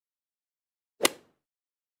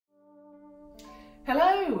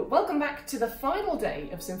Hello! Welcome back to the final day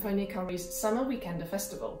of Sinfonia Cymru's Summer Weekender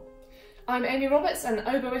Festival. I'm Amy Roberts, an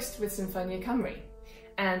oboist with Sinfonia Cymru,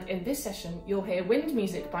 and in this session you'll hear wind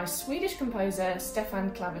music by Swedish composer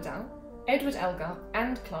Stefan Klaverdal, Edward Elgar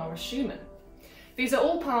and Clara Schumann. These are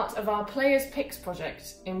all part of our Players' Picks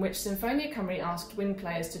project, in which Sinfonia Cymru asked wind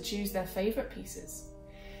players to choose their favourite pieces.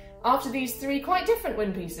 After these three quite different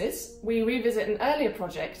wind pieces, we revisit an earlier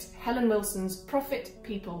project, Helen Wilson's Profit,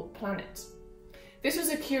 People, Planet. This was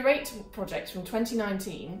a Curate project from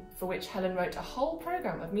 2019, for which Helen wrote a whole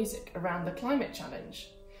programme of music around the climate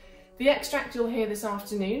challenge. The extract you'll hear this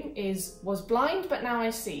afternoon is Was Blind But Now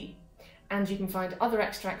I See, and you can find other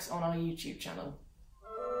extracts on our YouTube channel.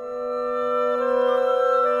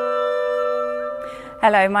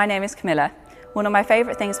 Hello, my name is Camilla. One of my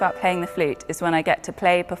favourite things about playing the flute is when I get to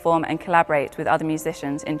play, perform and collaborate with other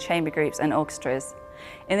musicians in chamber groups and orchestras.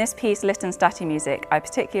 In this piece, Liten Statymusic, I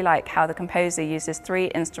particularly like how the composer uses three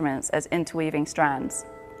instruments as interweaving strands.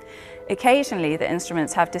 Occasionally, the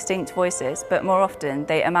instruments have distinct voices, but more often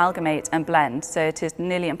they amalgamate and blend, so it is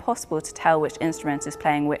nearly impossible to tell which instrument is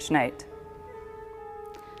playing which note.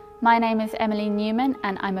 My name is Emily Newman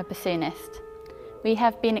and I'm a bassoonist. We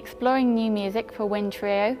have been exploring new music for wind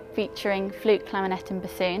trio featuring flute, clarinet and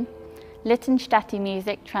bassoon. Liten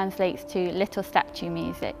Statymusic translates to Little Statue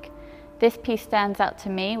Music. This piece stands out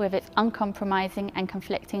to me with its uncompromising and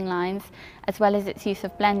conflicting lines, as well as its use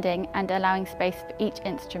of blending and allowing space for each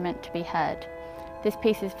instrument to be heard. This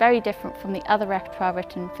piece is very different from the other repertoire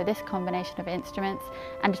written for this combination of instruments,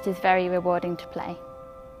 and it is very rewarding to play.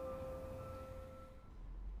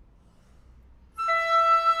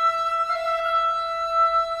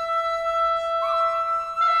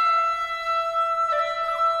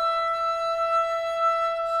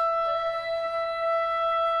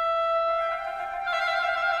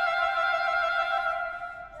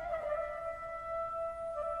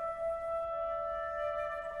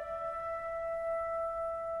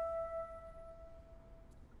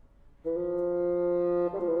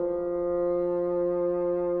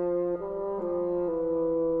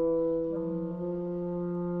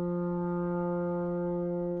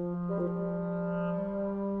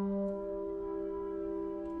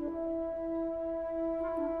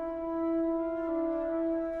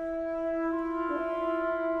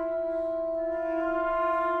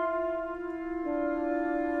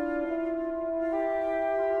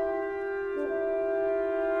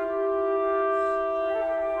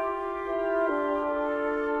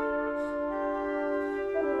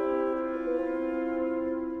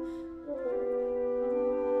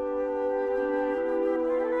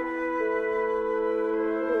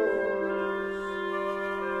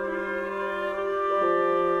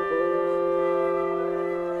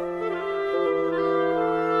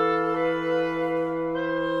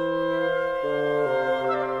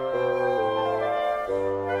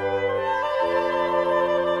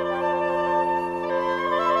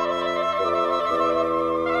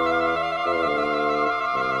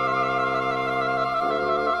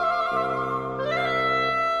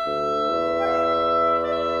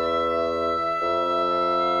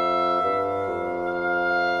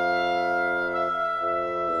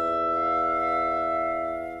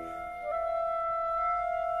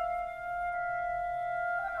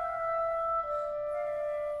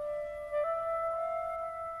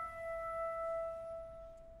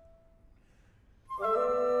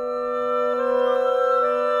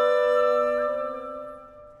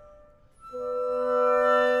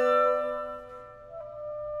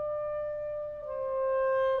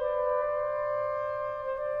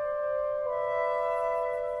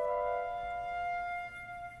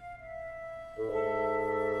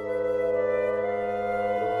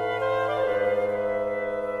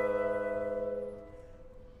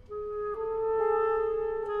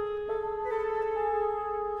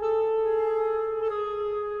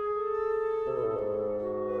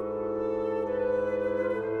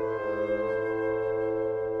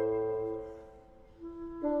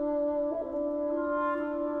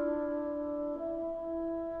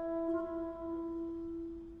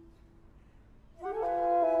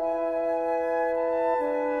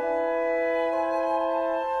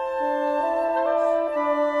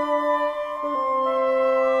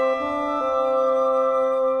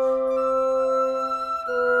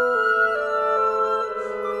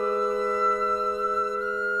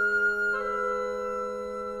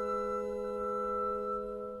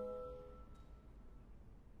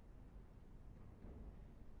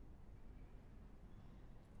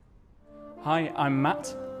 Hi, I'm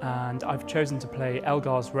Matt, and I've chosen to play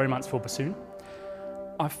Elgar's Romance for Bassoon.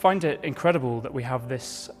 I find it incredible that we have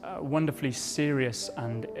this wonderfully serious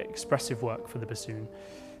and expressive work for the bassoon,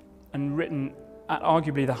 and written at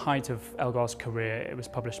arguably the height of Elgar's career. It was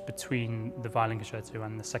published between the Violin Concerto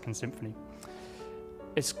and the Second Symphony.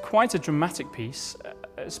 It's quite a dramatic piece,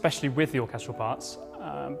 especially with the orchestral parts,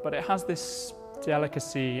 but it has this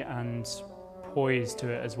delicacy and poise to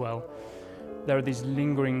it as well. There are these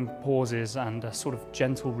lingering pauses and a sort of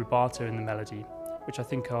gentle rubato in the melody, which I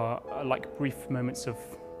think are like brief moments of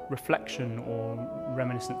reflection or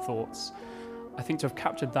reminiscent thoughts. I think to have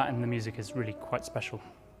captured that in the music is really quite special.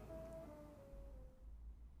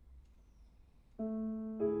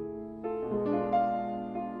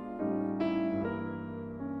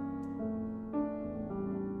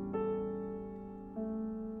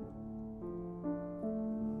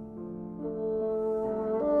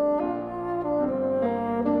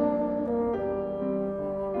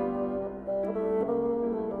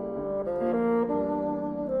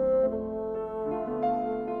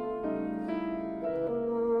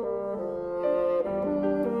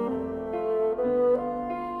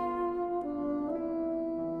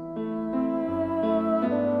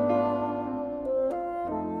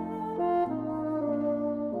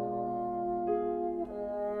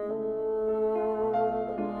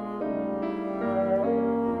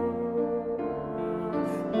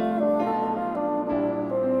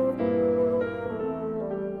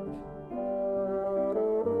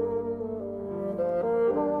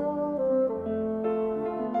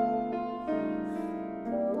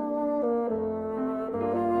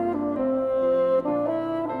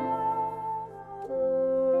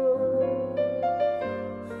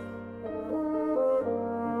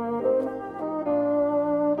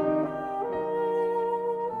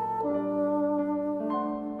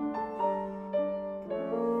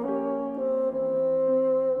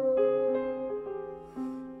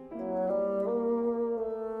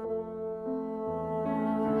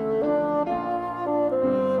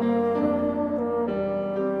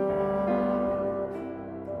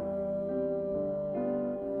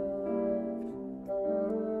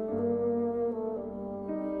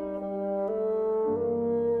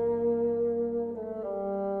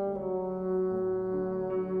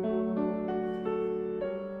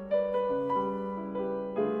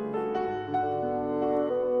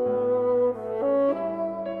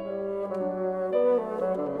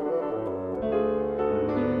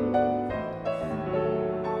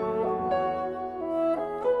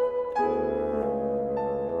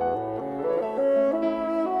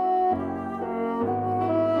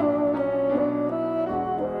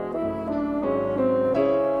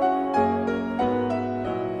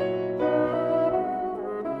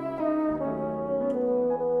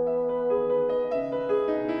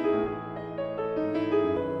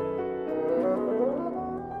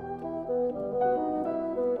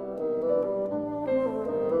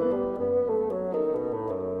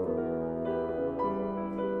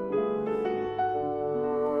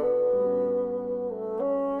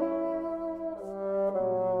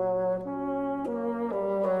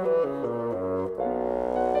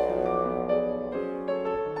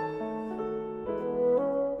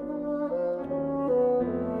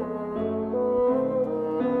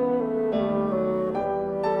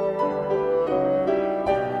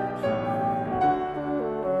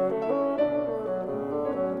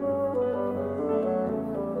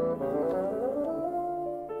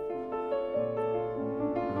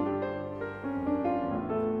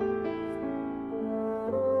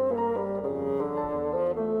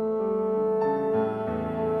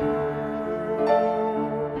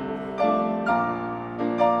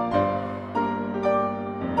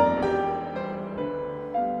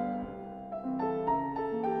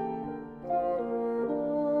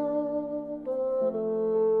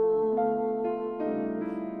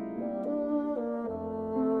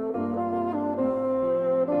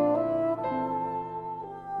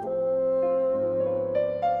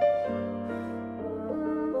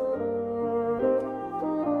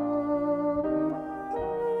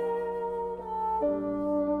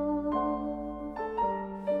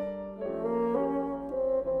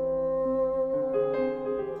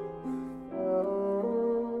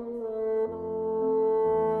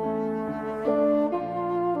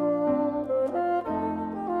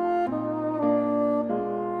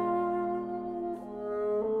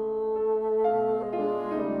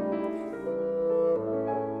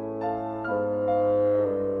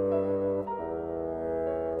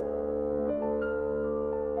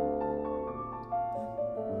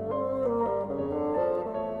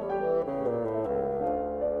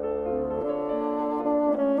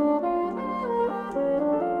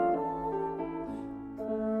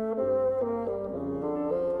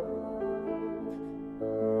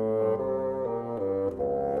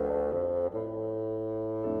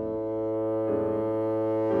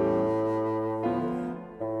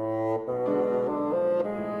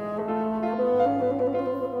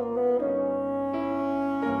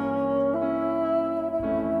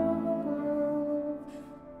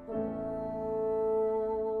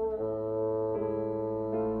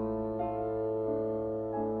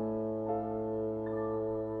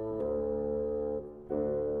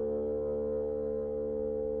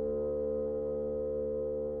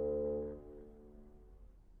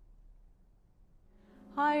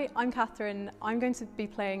 Hi, I'm Katherine. I'm going to be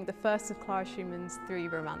playing the first of Clara Schumann's Three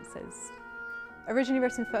Romances. Originally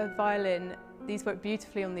written for violin, these work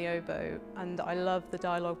beautifully on the oboe, and I love the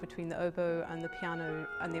dialogue between the oboe and the piano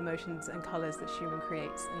and the emotions and colours that Schumann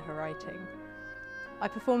creates in her writing. I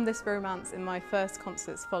performed this romance in my first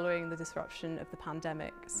concerts following the disruption of the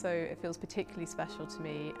pandemic, so it feels particularly special to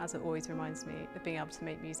me, as it always reminds me of being able to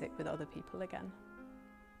make music with other people again.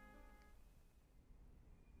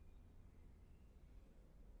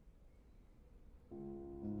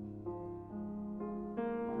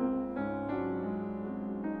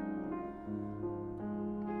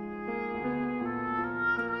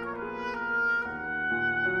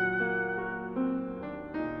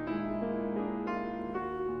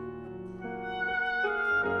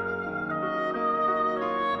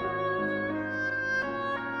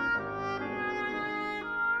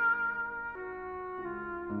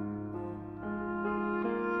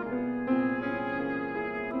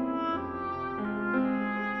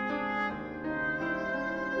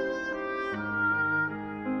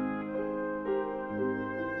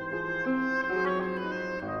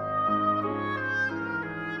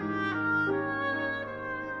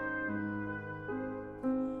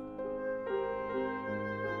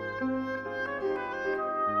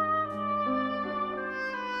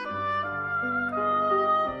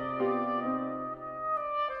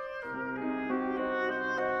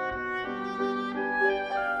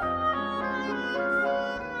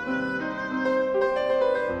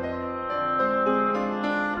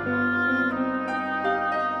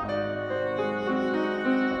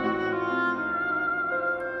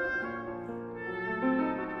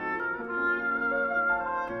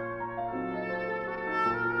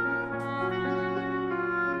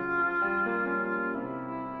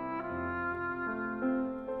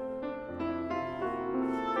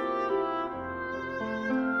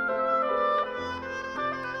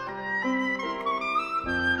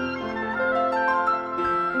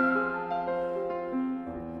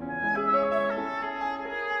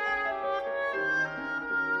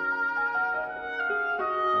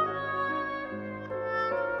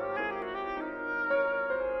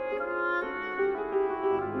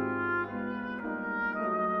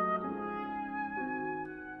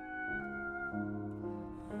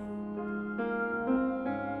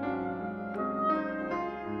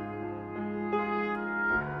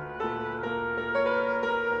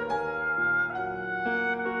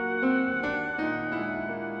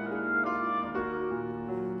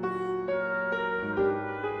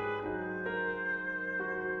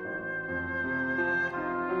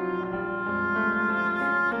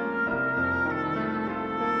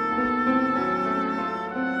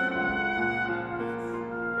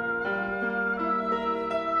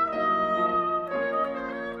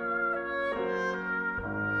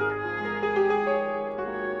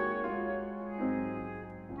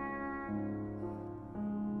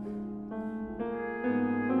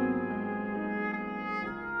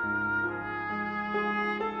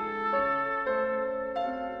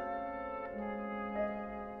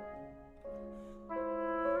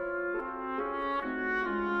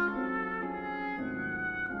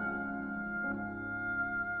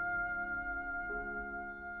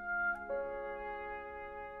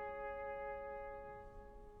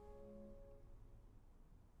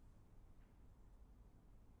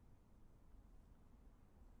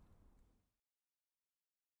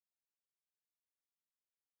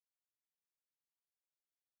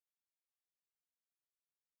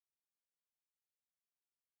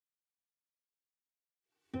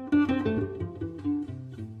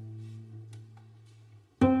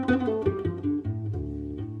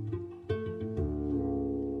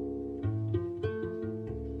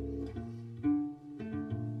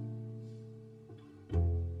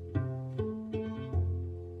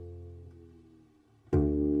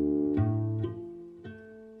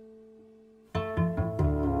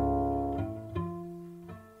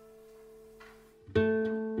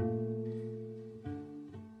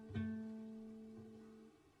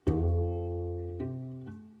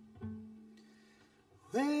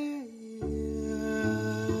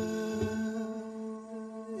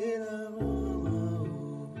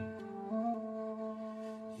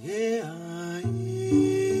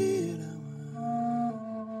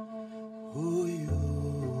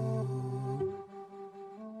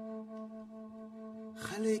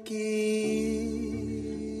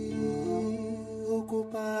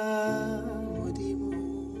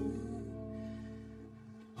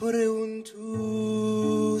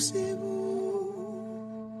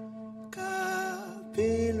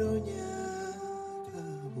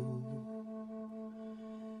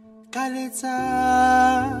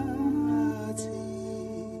 Kaletsati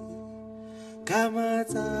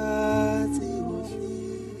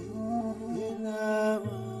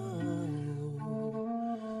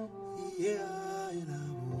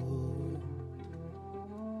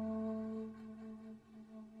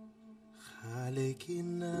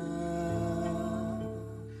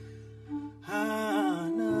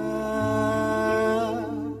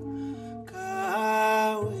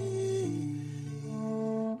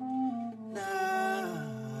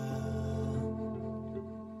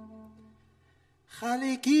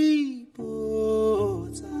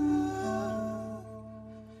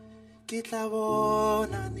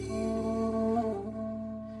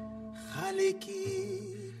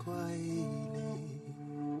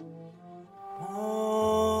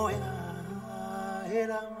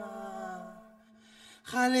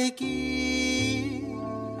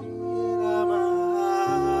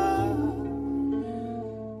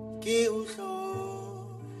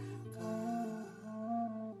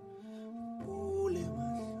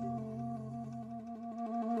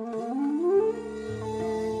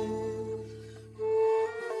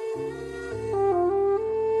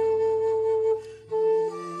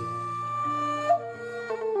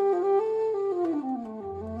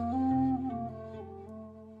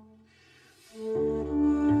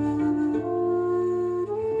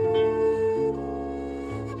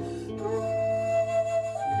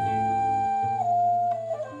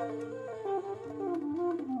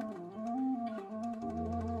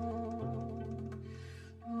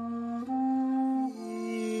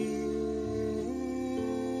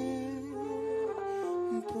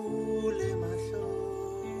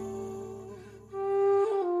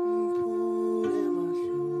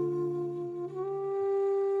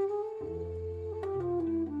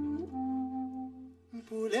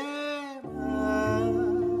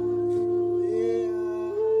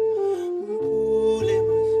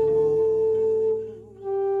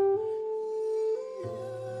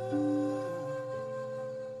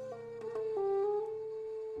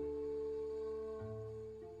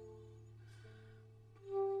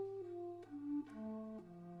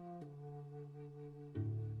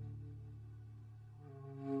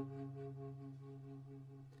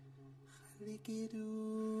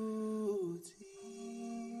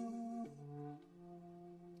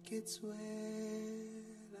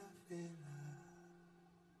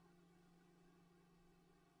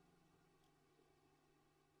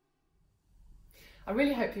I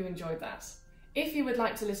really hope you enjoyed that. If you would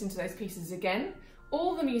like to listen to those pieces again,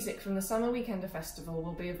 all the music from the Summer Weekender Festival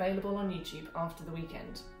will be available on YouTube after the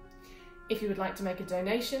weekend. If you would like to make a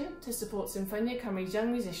donation to support Sinfonia Cymru's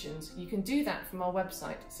young musicians, you can do that from our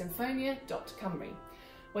website, sinfonia.cymru,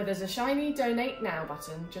 where there's a shiny Donate Now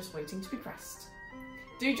button just waiting to be pressed.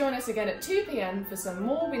 Do join us again at 2 PM for some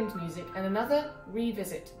more wind music and another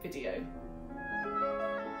revisit video.